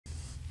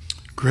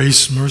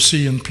Grace,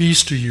 mercy, and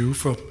peace to you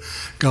from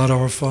God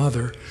our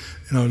Father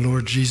and our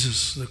Lord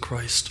Jesus the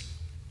Christ.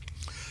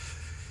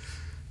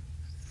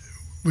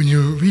 When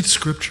you read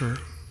Scripture,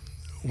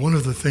 one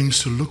of the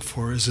things to look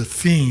for is a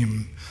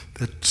theme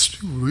that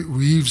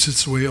weaves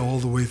its way all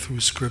the way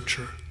through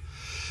Scripture.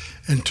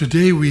 And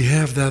today we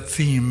have that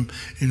theme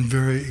in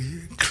very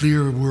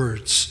clear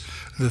words.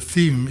 The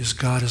theme is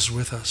God is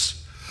with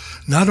us.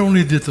 Not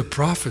only did the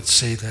prophets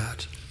say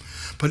that,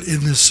 but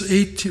in this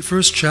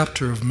first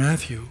chapter of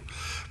Matthew,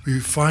 we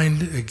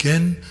find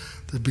again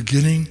the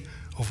beginning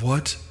of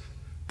what?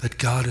 That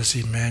God is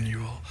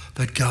Emmanuel,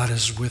 that God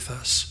is with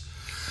us.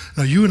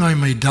 Now you and I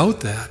may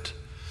doubt that.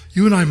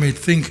 You and I may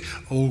think,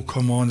 oh,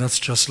 come on, that's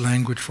just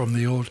language from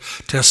the Old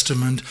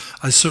Testament.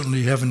 I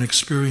certainly haven't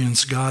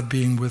experienced God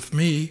being with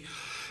me.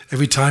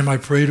 Every time I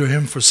pray to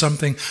Him for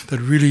something that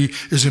really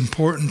is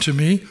important to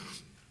me,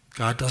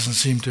 God doesn't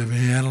seem to be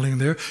handling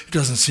there. He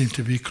doesn't seem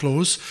to be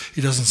close.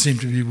 He doesn't seem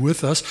to be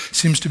with us. He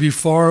seems to be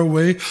far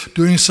away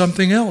doing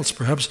something else,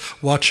 perhaps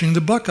watching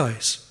the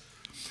Buckeyes.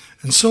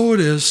 And so it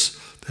is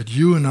that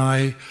you and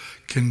I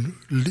can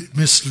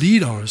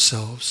mislead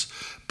ourselves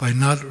by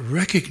not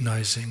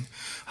recognizing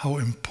how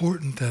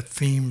important that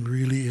theme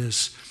really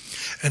is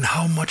and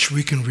how much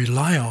we can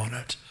rely on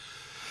it.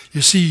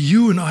 You see,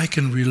 you and I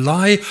can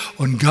rely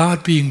on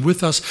God being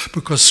with us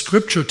because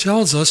Scripture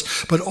tells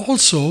us, but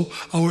also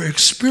our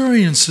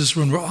experiences,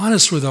 when we're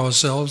honest with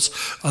ourselves,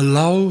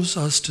 allow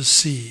us to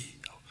see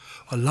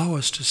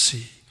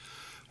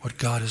what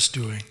God is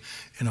doing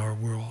in our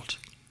world.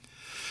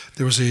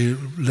 There was a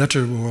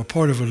letter, or a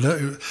part of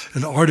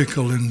an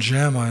article in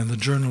JAMA, in the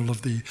Journal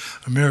of the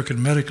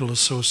American Medical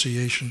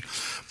Association,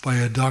 by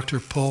a Dr.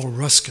 Paul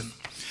Ruskin.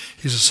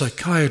 He's a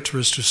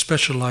psychiatrist who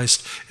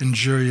specialized in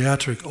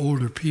geriatric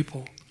older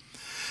people.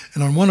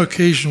 And on one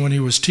occasion when he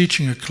was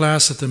teaching a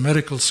class at the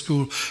medical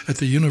school at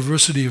the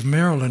University of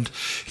Maryland,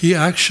 he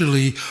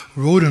actually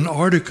wrote an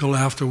article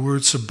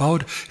afterwards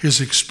about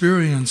his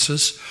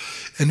experiences.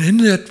 And in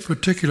that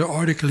particular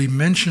article, he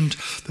mentioned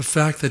the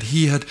fact that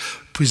he had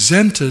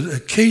presented a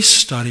case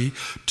study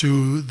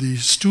to the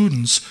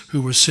students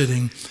who were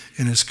sitting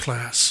in his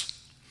class.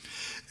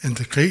 And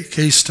the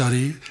case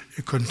study,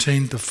 it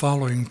contained the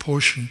following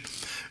portion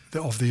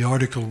of the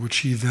article, which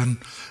he then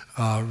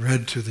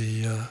read to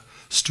the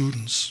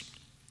students.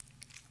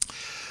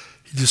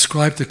 He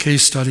described the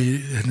case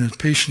study and a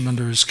patient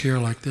under his care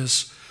like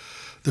this.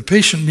 The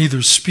patient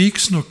neither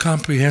speaks nor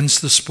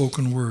comprehends the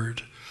spoken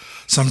word.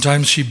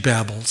 Sometimes she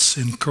babbles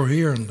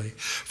incoherently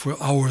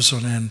for hours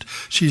on end.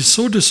 She is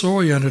so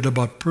disoriented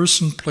about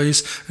person,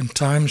 place, and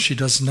time she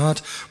does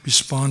not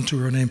respond to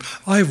her name.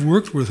 I have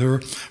worked with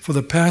her for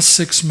the past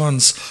 6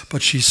 months,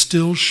 but she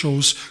still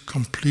shows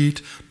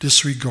complete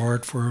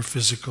disregard for her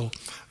physical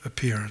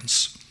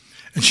appearance.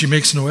 And she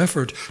makes no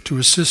effort to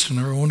assist in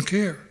her own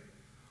care.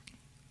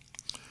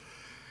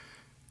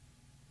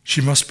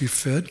 She must be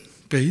fed,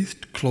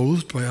 bathed,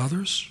 clothed by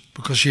others.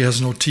 Because she has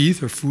no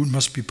teeth, her food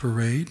must be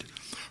pureed.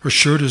 Her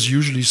shirt is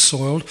usually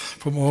soiled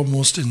from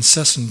almost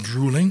incessant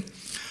drooling.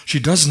 She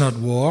does not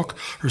walk.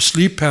 Her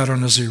sleep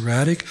pattern is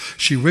erratic.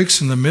 She wakes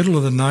in the middle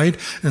of the night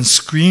and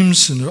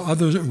screams and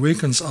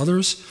awakens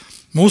others.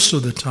 Most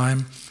of the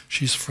time,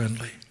 she's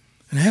friendly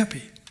and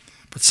happy.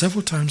 But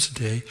several times a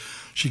day,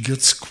 she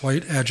gets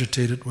quite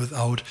agitated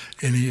without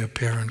any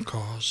apparent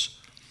cause.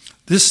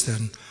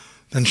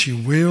 Then she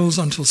wails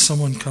until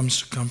someone comes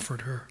to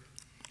comfort her.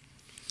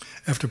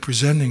 After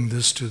presenting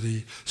this to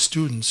the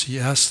students, he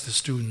asked the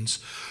students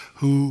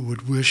who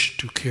would wish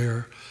to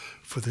care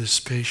for this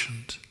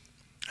patient,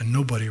 and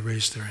nobody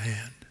raised their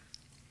hand.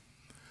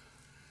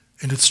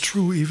 And it's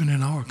true even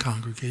in our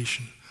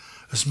congregation.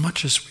 As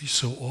much as we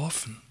so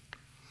often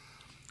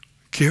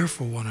care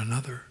for one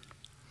another,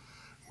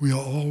 we are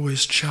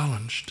always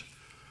challenged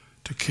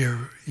to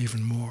care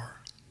even more.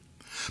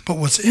 But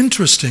what's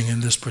interesting in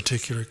this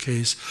particular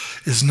case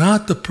is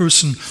not the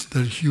person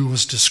that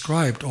was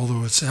described,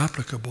 although it's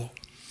applicable.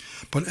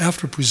 But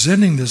after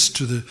presenting this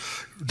to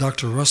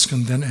Dr.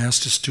 Ruskin then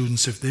asked the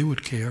students if they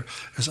would care,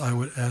 as I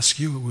would ask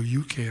you, will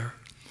you care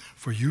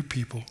for you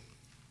people?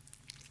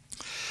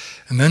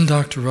 And then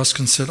Dr.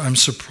 Ruskin said, I'm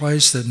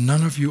surprised that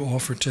none of you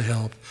offered to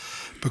help,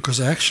 because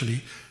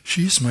actually,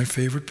 she's my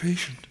favorite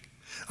patient.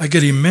 I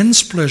get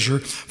immense pleasure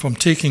from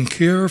taking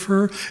care of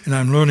her, and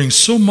I'm learning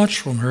so much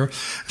from her.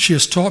 She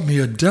has taught me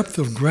a depth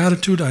of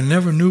gratitude I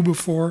never knew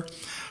before.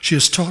 She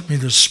has taught me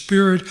the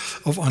spirit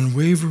of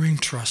unwavering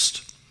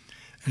trust,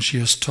 and she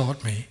has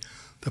taught me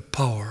the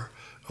power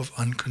of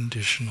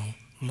unconditional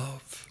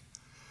love.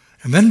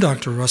 And then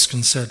Dr.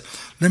 Ruskin said,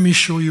 let me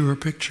show you her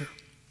picture.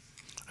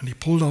 And he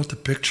pulled out the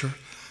picture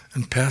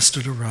and passed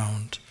it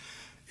around.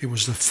 It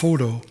was the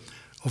photo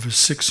of his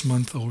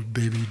 6-month-old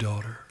baby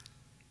daughter.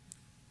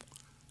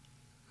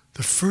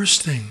 The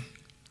first thing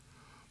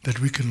that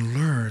we can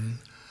learn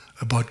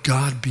about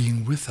God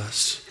being with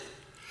us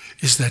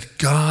is that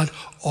God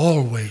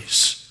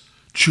always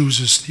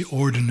chooses the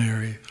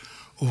ordinary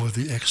over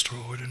the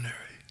extraordinary.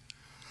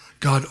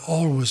 God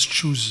always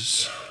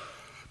chooses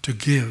to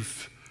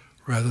give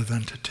rather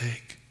than to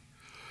take.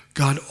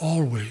 God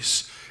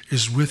always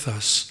is with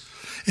us.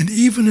 And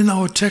even in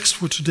our text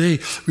for today,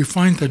 we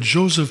find that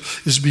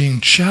Joseph is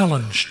being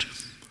challenged.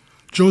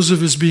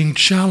 Joseph is being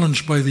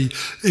challenged by the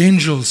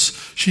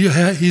angels.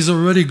 He's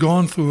already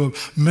gone through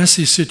a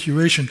messy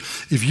situation.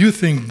 If you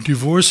think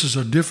divorces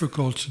are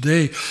difficult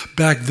today,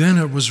 back then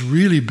it was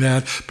really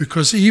bad,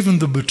 because even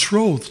the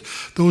betrothed,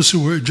 those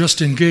who were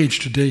just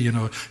engaged today,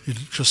 you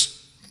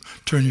just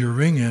turn your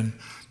ring in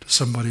to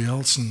somebody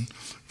else and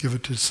give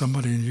it to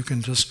somebody, and you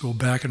can just go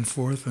back and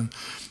forth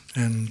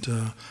and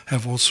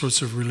have all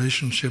sorts of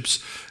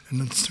relationships,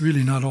 and it's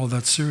really not all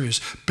that serious.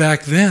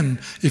 Back then,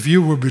 if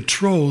you were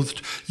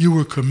betrothed, you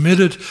were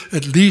committed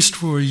at least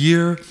for a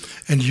year,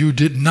 and you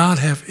did not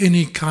have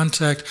any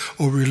contact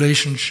or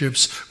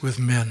relationships with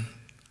men,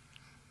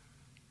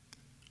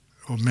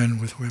 or men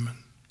with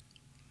women.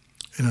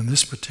 And in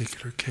this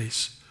particular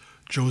case,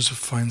 Joseph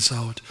finds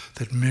out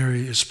that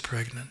Mary is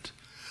pregnant.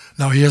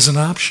 Now he has an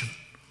option.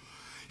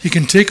 He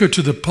can take her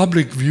to the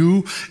public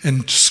view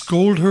and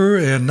scold her,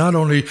 and not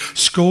only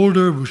scold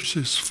her, which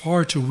is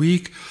far too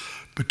weak,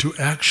 but to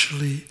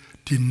actually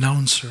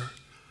denounce her,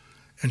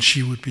 and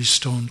she would be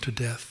stoned to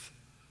death.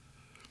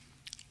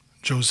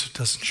 Joseph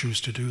doesn't choose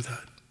to do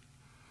that.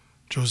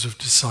 Joseph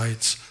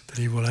decides that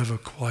he will have a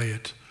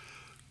quiet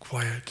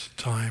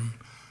time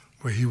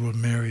where he will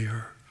marry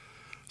her,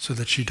 so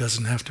that she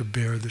doesn't have to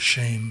bear the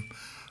shame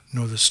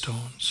nor the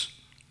stones.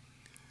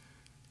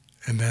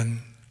 And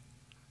then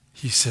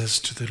he says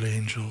to the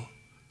angel,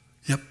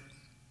 yep,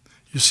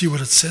 you see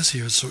what it says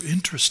here? It's so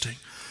interesting,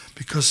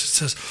 because it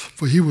says,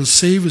 for he will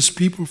save his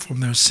people from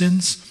their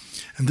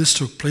sins. And this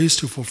took place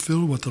to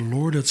fulfill what the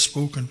Lord had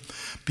spoken.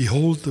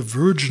 Behold, the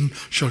virgin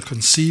shall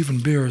conceive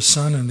and bear a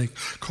son, and they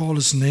call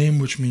his name,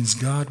 which means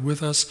God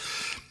with us.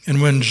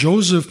 And when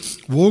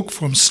Joseph woke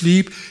from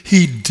sleep,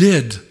 he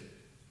did,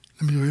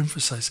 let me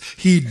emphasize,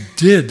 he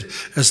did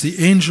as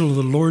the angel of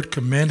the Lord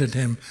commanded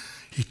him.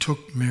 He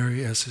took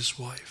Mary as his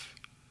wife.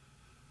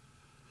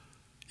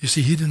 You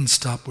see, he didn't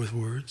stop with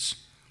words,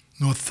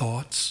 nor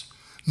thoughts,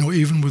 nor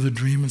even with a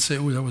dream and say,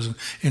 oh, that was an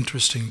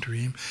interesting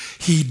dream.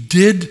 He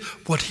did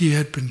what he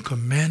had been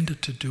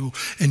commanded to do.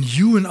 And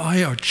you and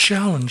I are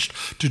challenged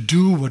to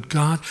do what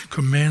God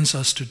commands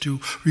us to do,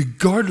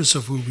 regardless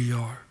of who we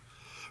are,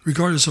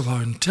 regardless of how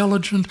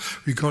intelligent,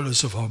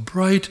 regardless of how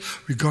bright,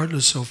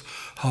 regardless of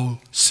how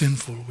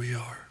sinful we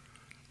are.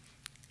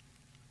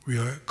 We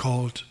are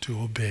called to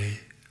obey,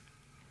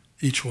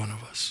 each one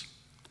of us.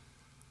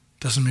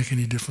 Doesn't make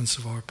any difference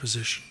of our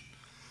position.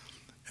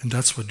 And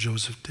that's what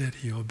Joseph did.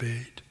 He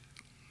obeyed.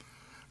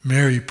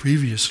 Mary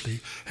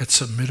previously had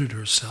submitted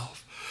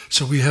herself.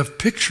 So we have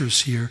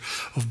pictures here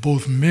of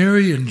both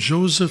Mary and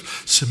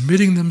Joseph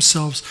submitting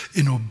themselves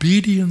in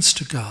obedience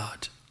to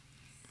God,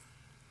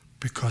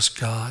 because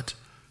God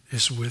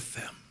is with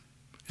them.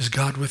 Is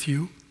God with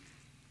you?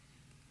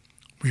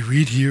 We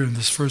read here in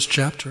this first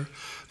chapter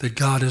that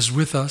God is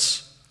with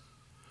us.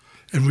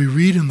 And we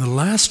read in the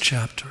last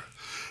chapter,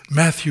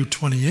 Matthew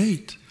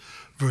 28,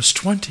 verse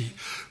 20,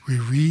 we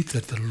read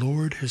that the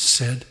Lord has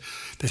said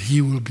that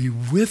he will be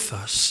with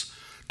us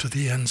to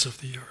the ends of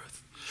the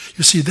earth.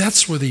 You see,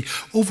 that's where the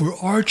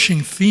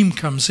overarching theme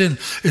comes in.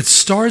 It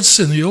starts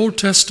in the Old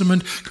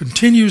Testament,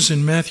 continues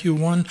in Matthew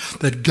 1,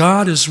 that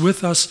God is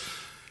with us.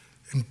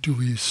 And do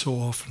we so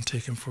often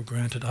take him for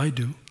granted? I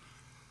do.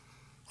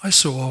 I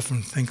so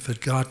often think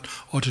that God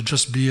ought to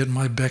just be at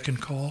my beck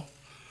and call.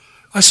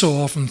 I so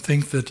often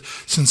think that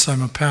since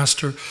I'm a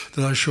pastor,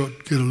 that I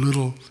should get a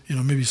little,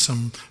 maybe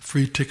some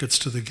free tickets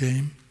to the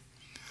game.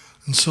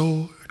 And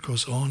so it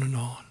goes on and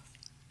on.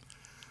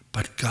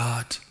 But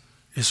God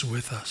is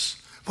with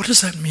us. What does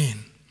that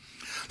mean?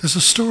 There's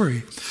a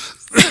story,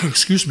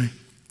 excuse me,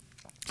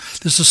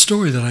 there's a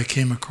story that I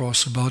came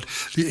across about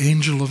the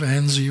angel of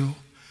Anzio.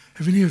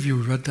 Have any of you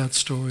read that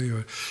story?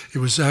 Or it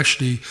was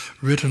actually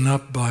written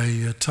up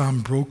by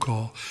Tom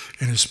Brokaw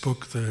in his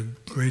book, The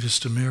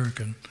Greatest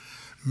Americans,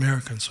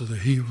 or the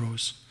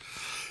Heroes.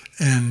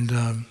 And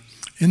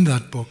in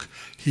that book,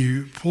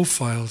 he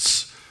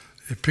profiles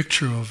a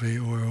picture of a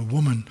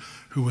woman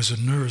who was a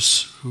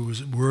nurse who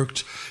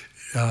worked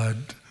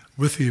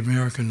with the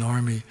American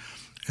Army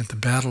at the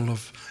Battle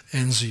of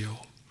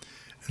Anzio.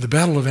 And the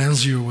Battle of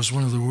Anzio was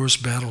one of the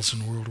worst battles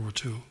in World War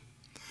II.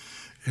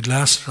 It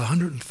lasted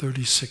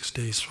 136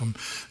 days, from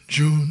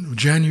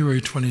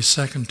January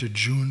 22nd to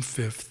June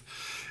 5th,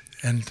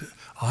 and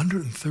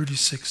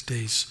 136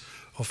 days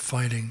of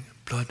fighting.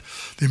 Blood.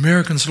 The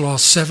Americans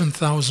lost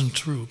 7,000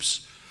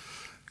 troops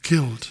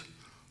killed.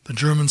 The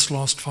Germans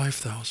lost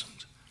 5,000.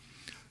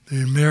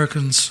 The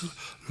Americans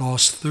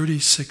lost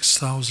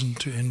 36,000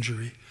 to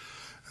injury,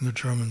 and the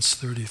Germans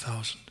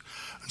 30,000.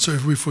 And so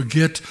if we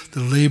forget the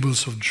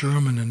labels of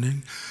German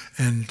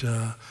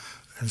and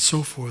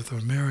so forth, or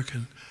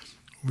American,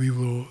 we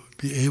will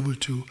be able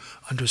to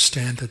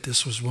understand that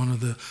this was one of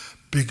the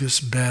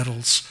biggest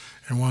battles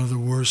and one of the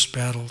worst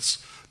battles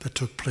that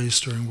took place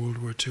during World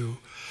War II.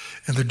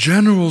 And the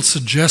general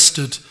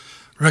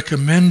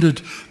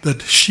recommended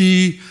that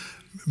she,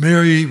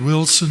 Mary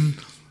Wilson,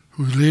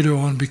 who later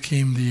on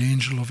became the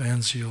angel of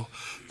Anzio,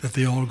 that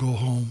they all go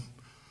home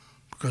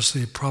because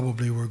they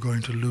probably were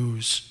going to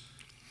lose.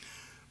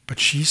 But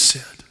she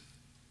said,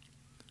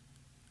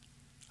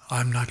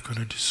 I'm not going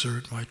to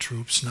desert my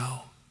troops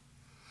now.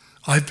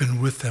 I've been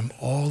with them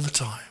all the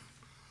time,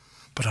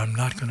 but I'm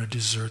not going to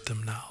desert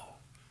them now.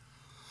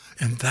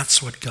 And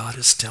that's what God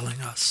is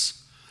telling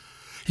us.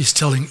 He's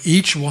telling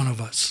each one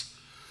of us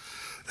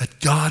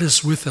that God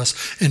is with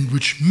us, and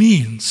which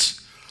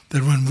means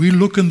that when we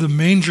look in the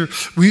manger,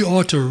 we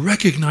ought to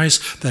recognize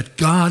that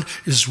God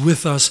is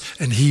with us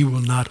and he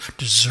will not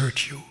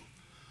desert you.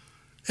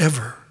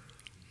 Ever.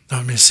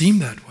 Now it may seem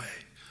that way,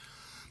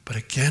 but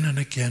again and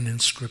again in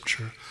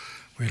Scripture,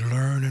 we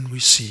learn and we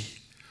see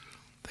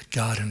that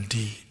God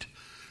indeed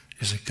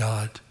is a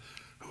God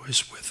who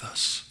is with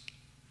us.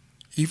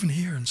 Even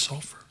here in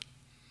Sulphur.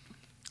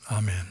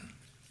 Amen.